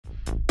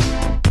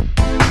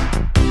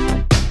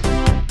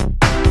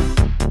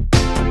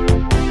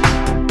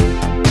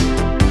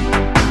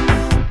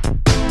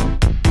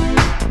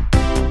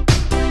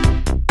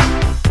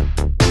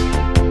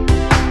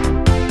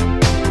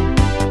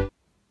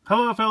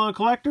Hello fellow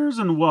collectors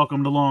and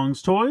welcome to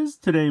Long's Toys.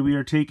 Today we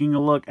are taking a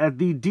look at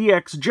the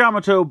DX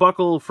Jyamato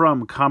buckle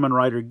from Kamen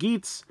Rider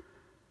Geats,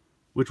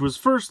 which was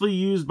firstly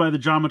used by the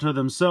Jyamato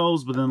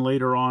themselves, but then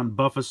later on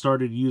Buffa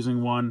started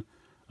using one.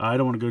 I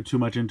don't want to go too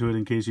much into it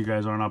in case you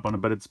guys aren't up on it,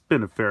 but it's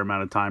been a fair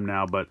amount of time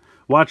now. But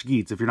watch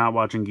Geats. If you're not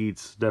watching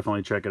Geats,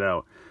 definitely check it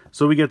out.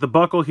 So we get the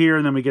buckle here,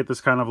 and then we get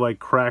this kind of like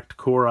cracked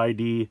core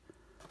ID.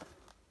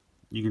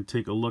 You can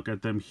take a look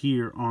at them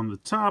here on the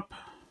top.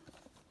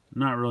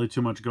 Not really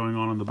too much going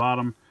on the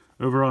bottom.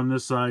 Over on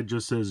this side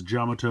just says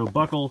Jyamato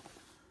buckle,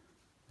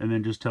 and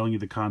then just telling you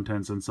the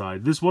contents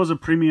inside. This was a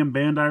premium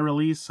Bandai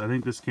release. I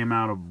think this came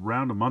out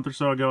around a month or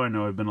so ago. I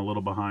know I've been a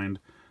little behind.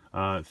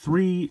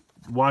 3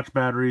 watch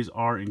batteries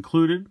are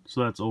included,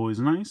 so that's always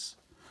nice.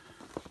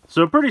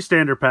 So pretty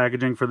standard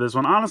packaging for this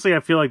one. Honestly, I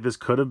feel like this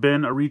could have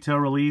been a retail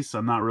release.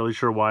 I'm not really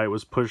sure why it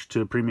was pushed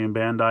to premium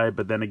Bandai,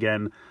 but then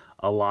again,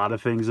 a lot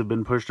of things have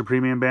been pushed to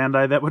premium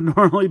Bandai that would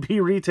normally be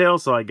retail,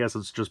 so I guess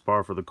it's just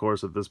par for the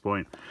course at this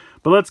point.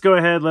 But let's go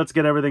ahead, let's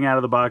get everything out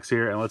of the box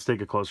here, and let's take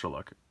a closer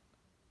look.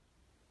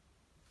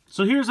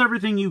 So here's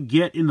everything you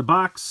get in the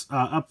box.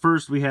 Up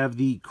first, we have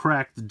the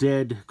Cracked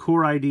Dead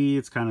Core ID.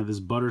 It's kind of this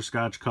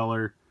butterscotch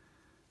color.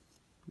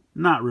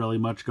 Not really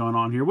much going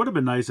on here. Would have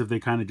been nice if they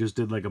kind of just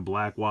did like a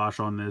black wash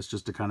on this,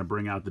 just to kind of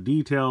bring out the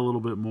detail a little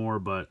bit more,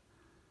 but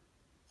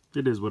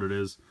it is what it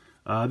is.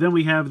 Then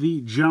we have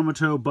the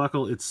Jyamato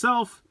buckle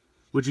itself,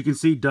 which you can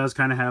see does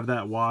kind of have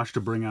that wash to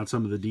bring out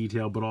some of the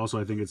detail, but also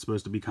I think it's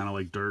supposed to be kind of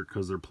like dirt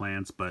because they're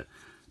plants, but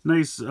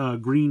nice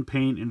green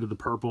paint into the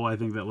purple. I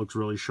think that looks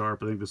really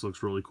sharp. I think this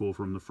looks really cool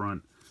from the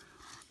front.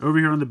 Over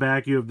here on the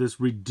back, you have this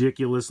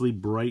ridiculously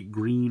bright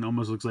green,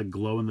 almost looks like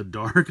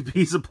glow-in-the-dark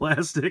piece of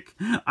plastic.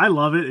 I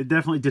love it. It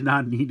definitely did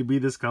not need to be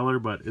this color,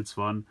 but it's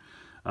fun.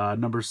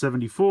 Number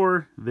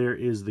 74, there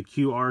is the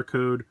QR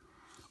code.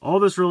 All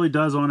this really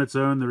does on its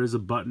own, there is a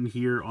button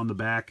here on the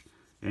back,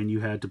 and you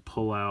had to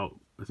pull out,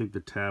 I think the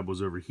tab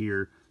was over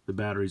here. The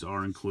batteries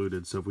are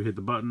included, so if we hit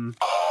the button...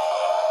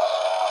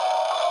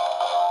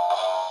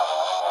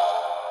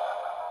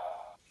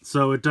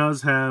 So it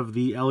does have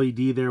the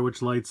LED there,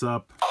 which lights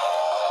up.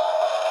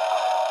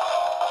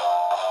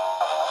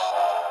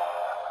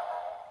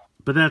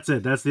 But that's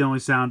it. That's the only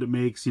sound it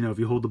makes. You know, if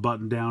you hold the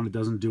button down, it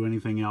doesn't do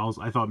anything else.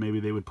 I thought maybe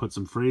they would put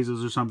some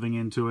phrases or something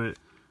into it,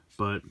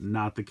 but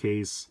not the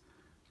case.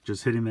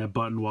 Just hitting that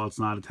button while it's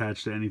not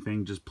attached to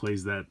anything just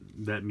plays that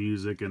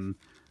music, and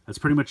that's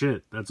pretty much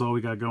it. That's all we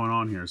got going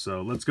on here.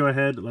 So let's go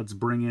ahead. Let's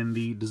bring in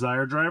the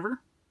Desire driver.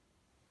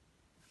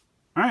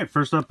 All right,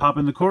 first up, pop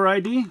in the Core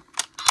ID.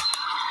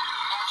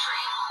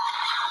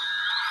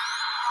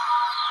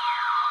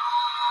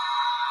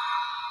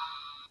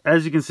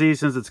 As you can see,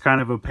 since it's kind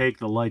of opaque,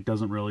 the light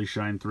doesn't really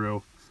shine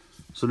through.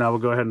 So now we'll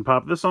go ahead and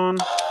pop this on.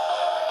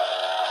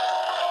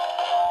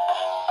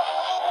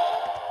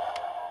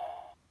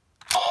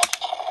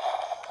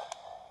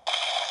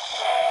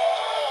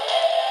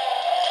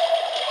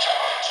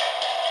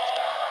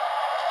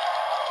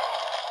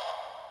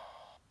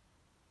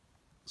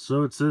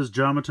 So it says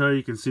Jyamato.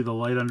 You can see the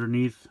light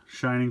underneath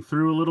shining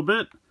through a little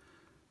bit.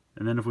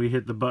 And then if we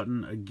hit the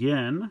button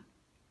again...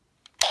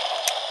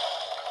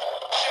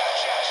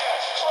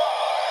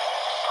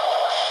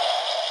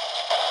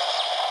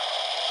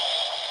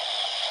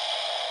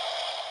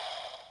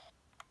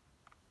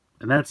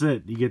 And that's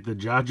it. You get the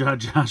Ja Ja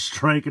Ja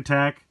strike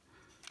attack.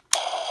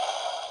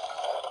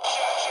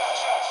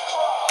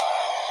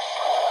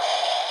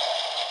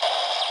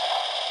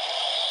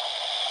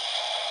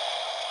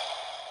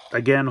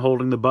 Again,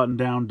 holding the button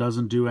down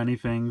doesn't do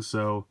anything,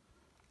 so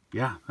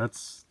yeah,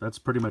 that's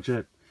pretty much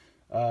it.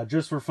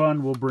 Just for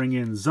fun, we'll bring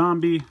in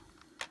Zombie.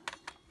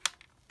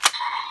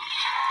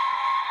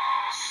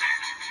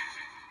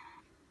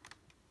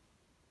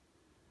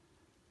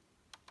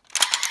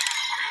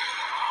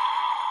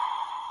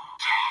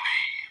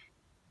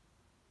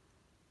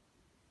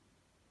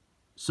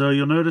 So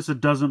you'll notice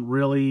it doesn't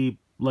really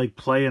like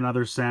play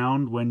another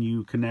sound when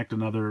you connect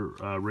another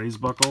raise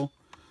buckle.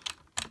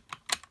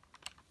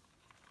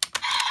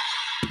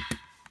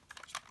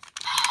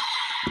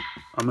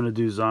 I'm going to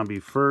do Zombie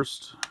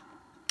first.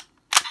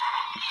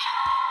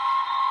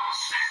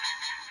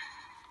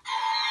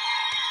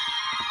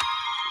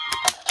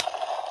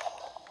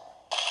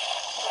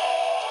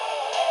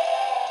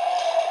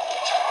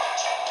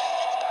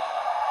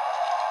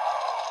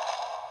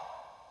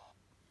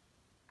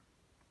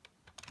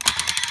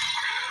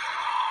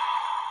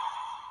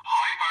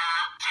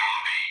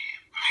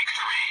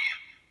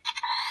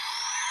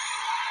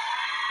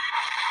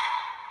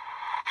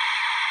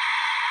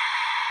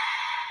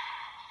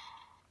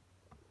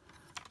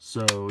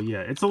 So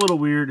yeah, it's a little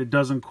weird. It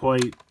doesn't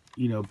quite,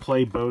 you know,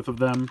 play both of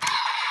them.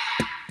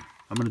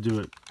 I'm going to do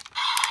it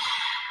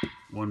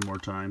one more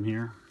time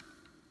here.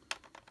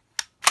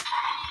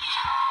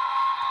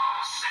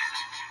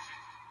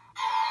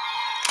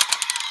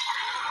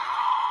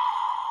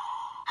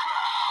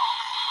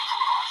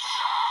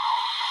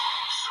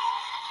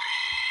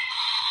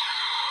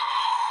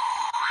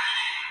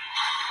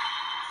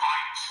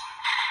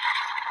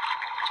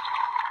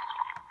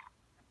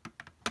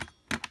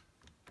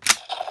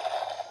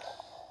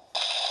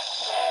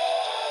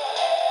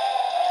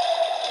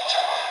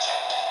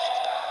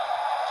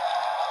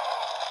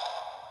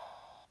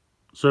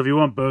 So if you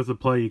want both to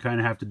play, you kind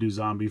of have to do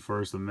Zombie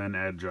first and then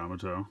add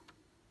Jyamato.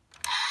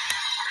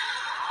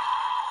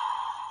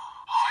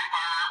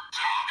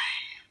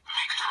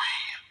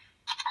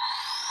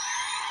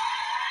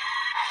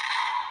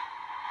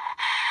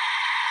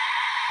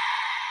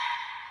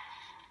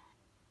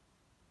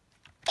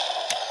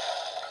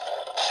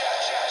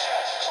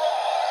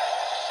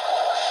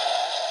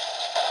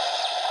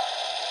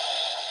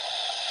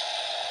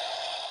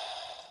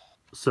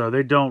 So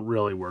they don't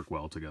really work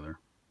well together.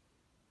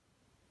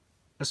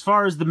 As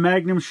far as the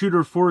Magnum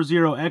Shooter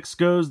 40X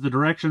goes, the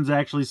directions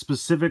actually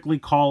specifically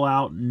call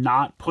out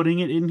not putting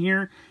it in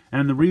here.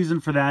 And the reason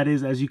for that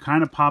is as you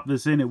kind of pop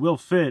this in, it will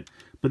fit.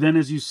 But then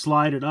as you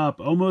slide it up,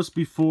 almost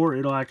before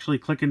it'll actually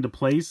click into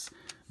place,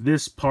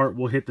 this part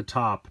will hit the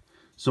top.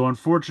 So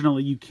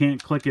unfortunately, you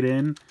can't click it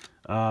in.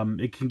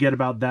 It can get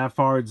about that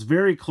far. It's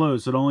very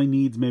close. It only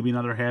needs maybe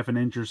another ½ an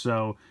inch or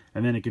so,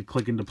 and then it could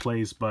click into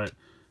place. But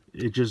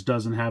it just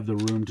doesn't have the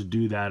room to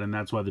do that, and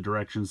that's why the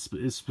directions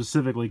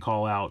specifically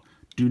call out,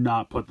 do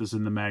not put this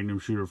in the Magnum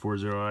Shooter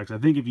 40X. I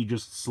think if you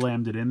just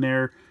slammed it in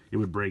there, it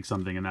would break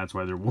something, and that's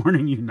why they're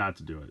warning you not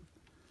to do it.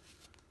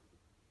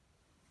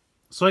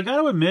 So I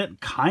got to admit,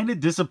 kind of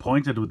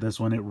disappointed with this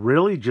one. It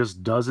really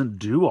just doesn't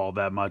do all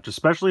that much,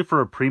 especially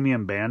for a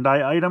premium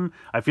Bandai item.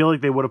 I feel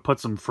like they would have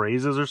put some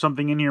phrases or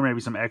something in here,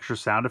 maybe some extra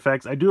sound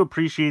effects. I do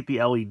appreciate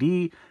the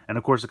LED, and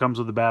of course it comes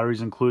with the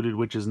batteries included,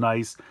 which is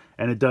nice.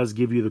 And it does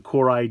give you the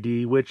core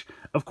ID, which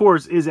of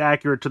course is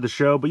accurate to the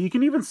show, but you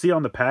can even see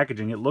on the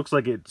packaging, it looks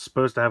like it's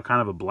supposed to have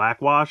kind of a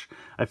black wash.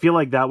 I feel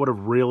like that would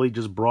have really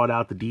just brought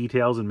out the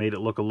details and made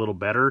it look a little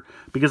better.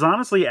 Because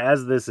honestly,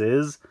 as this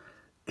is,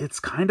 it's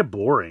kind of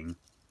boring.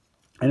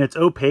 And it's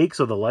opaque,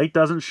 so the light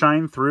doesn't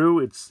shine through.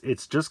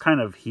 It's just kind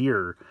of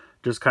here,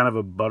 just kind of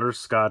a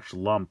butterscotch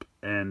lump.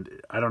 And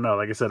I don't know,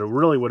 like I said, it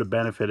really would have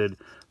benefited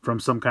from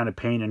some kind of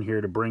paint in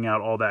here to bring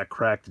out all that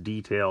cracked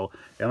detail.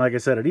 And like I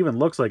said, it even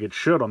looks like it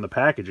should on the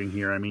packaging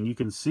here. I mean, you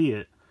can see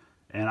it,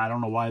 and I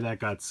don't know why that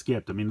got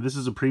skipped. I mean, this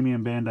is a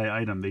premium Bandai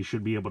item. They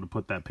should be able to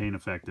put that paint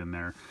effect in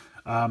there.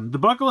 The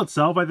buckle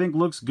itself, I think,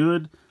 looks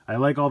good. I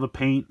like all the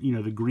paint, you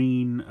know, the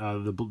green,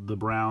 the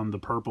brown, the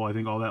purple. I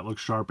think all that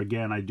looks sharp.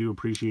 Again, I do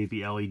appreciate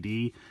the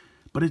LED,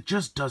 but it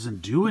just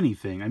doesn't do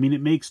anything. I mean,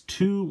 it makes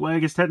two, well, I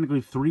guess technically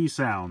 3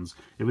 sounds.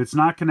 If it's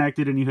not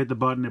connected and you hit the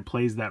button, it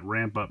plays that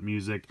ramp-up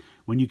music.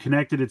 When you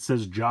connect it, it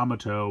says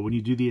Jyamato. When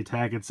you do the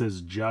attack, it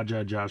says Ja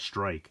Ja Ja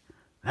Strike.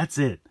 That's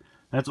it.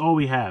 That's all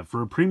we have.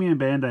 For a premium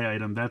Bandai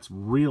item, that's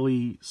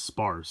really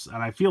sparse.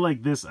 And I feel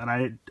like this, and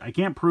I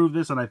can't prove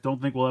this, and I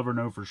don't think we'll ever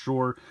know for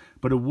sure,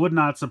 but it would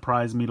not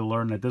surprise me to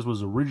learn that this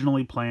was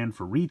originally planned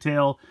for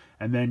retail,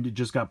 and then it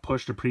just got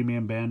pushed to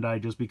premium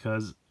Bandai just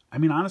because, I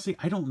mean, honestly,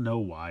 I don't know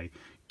why.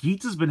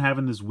 Geats has been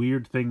having this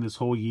weird thing this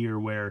whole year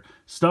where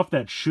stuff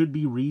that should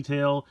be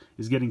retail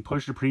is getting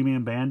pushed to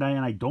premium Bandai,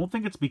 and I don't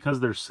think it's because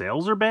their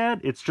sales are bad.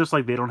 It's just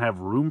like they don't have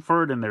room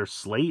for it in their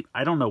slate.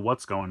 I don't know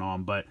what's going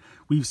on, but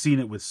we've seen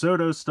it with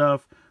Soto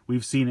stuff.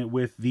 We've seen it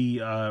with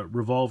the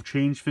Revolve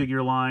Change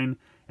figure line,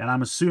 and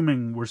I'm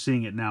assuming we're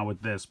seeing it now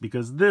with this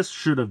because this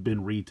should have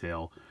been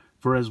retail.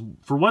 For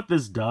what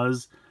this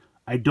does,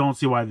 I don't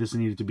see why this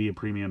needed to be a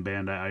premium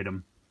Bandai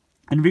item.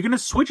 And if you're going to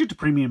switch it to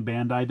premium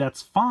Bandai,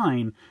 that's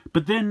fine,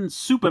 but then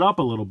soup it up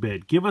a little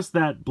bit. Give us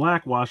that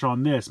black wash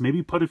on this.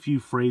 Maybe put a few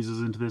phrases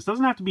into this.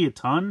 Doesn't have to be a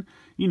ton,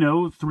 you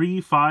know,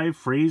 3, 5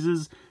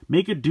 phrases.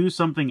 Make it do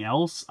something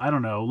else. I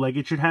don't know, like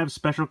it should have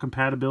special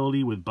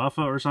compatibility with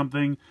Buffa or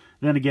something.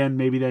 Then again,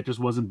 maybe that just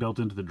wasn't built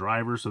into the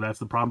driver, so that's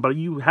the problem. But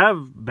you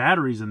have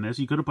batteries in this.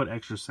 You could have put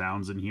extra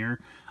sounds in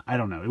here. I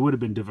don't know. It would have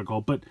been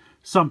difficult, but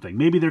something.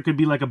 Maybe there could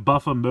be like a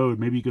Buffa mode.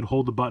 Maybe you could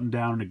hold the button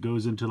down and it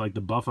goes into like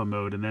the Buffa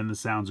mode and then the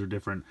sounds are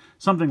different.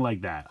 Something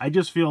like that. I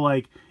just feel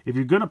like if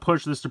you're going to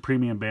push this to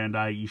premium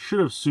Bandai, you should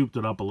have souped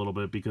it up a little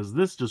bit because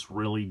this just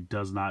really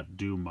does not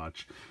do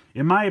much.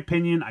 In my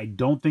opinion, I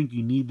don't think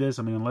you need this.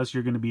 I mean, unless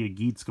you're going to be a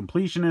Geats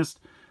completionist,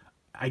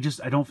 I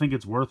don't think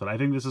it's worth it. I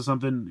think this is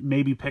something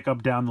maybe pick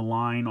up down the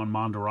line on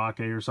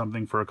Mandarake or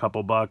something for a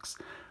couple bucks.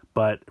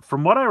 But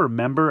from what I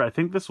remember, I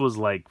think this was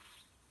like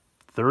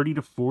 $30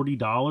 to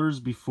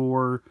 $40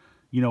 before,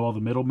 you know, all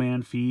the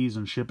middleman fees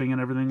and shipping and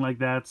everything like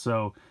that.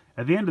 So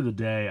at the end of the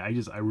day,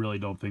 I really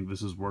don't think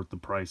this is worth the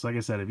price. Like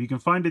I said, if you can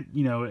find it,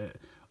 you know,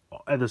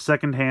 at a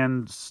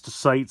secondhand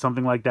site,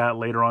 something like that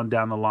later on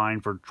down the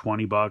line for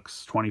 20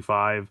 bucks,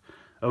 25,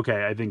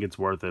 okay, I think it's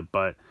worth it.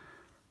 But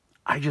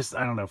I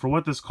don't know. For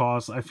what this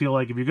costs, I feel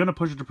like if you're going to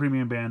push it to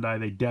premium Bandai,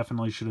 they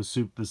definitely should have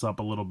souped this up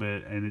a little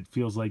bit, and it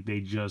feels like they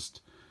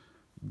just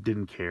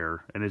didn't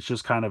care, and it's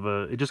just kind of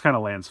it just kind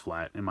of lands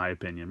flat in my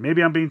opinion.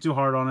 Maybe I'm being too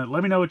hard on it.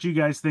 Let me know what you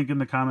guys think in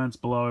the comments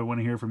below. I want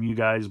to hear from you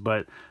guys,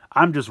 but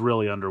I'm just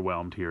really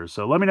underwhelmed here.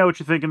 So let me know what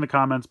you think in the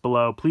comments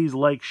below. Please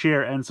like,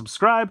 share, and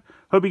subscribe.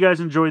 Hope you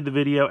guys enjoyed the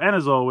video, and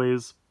as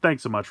always,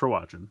 thanks so much for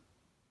watching.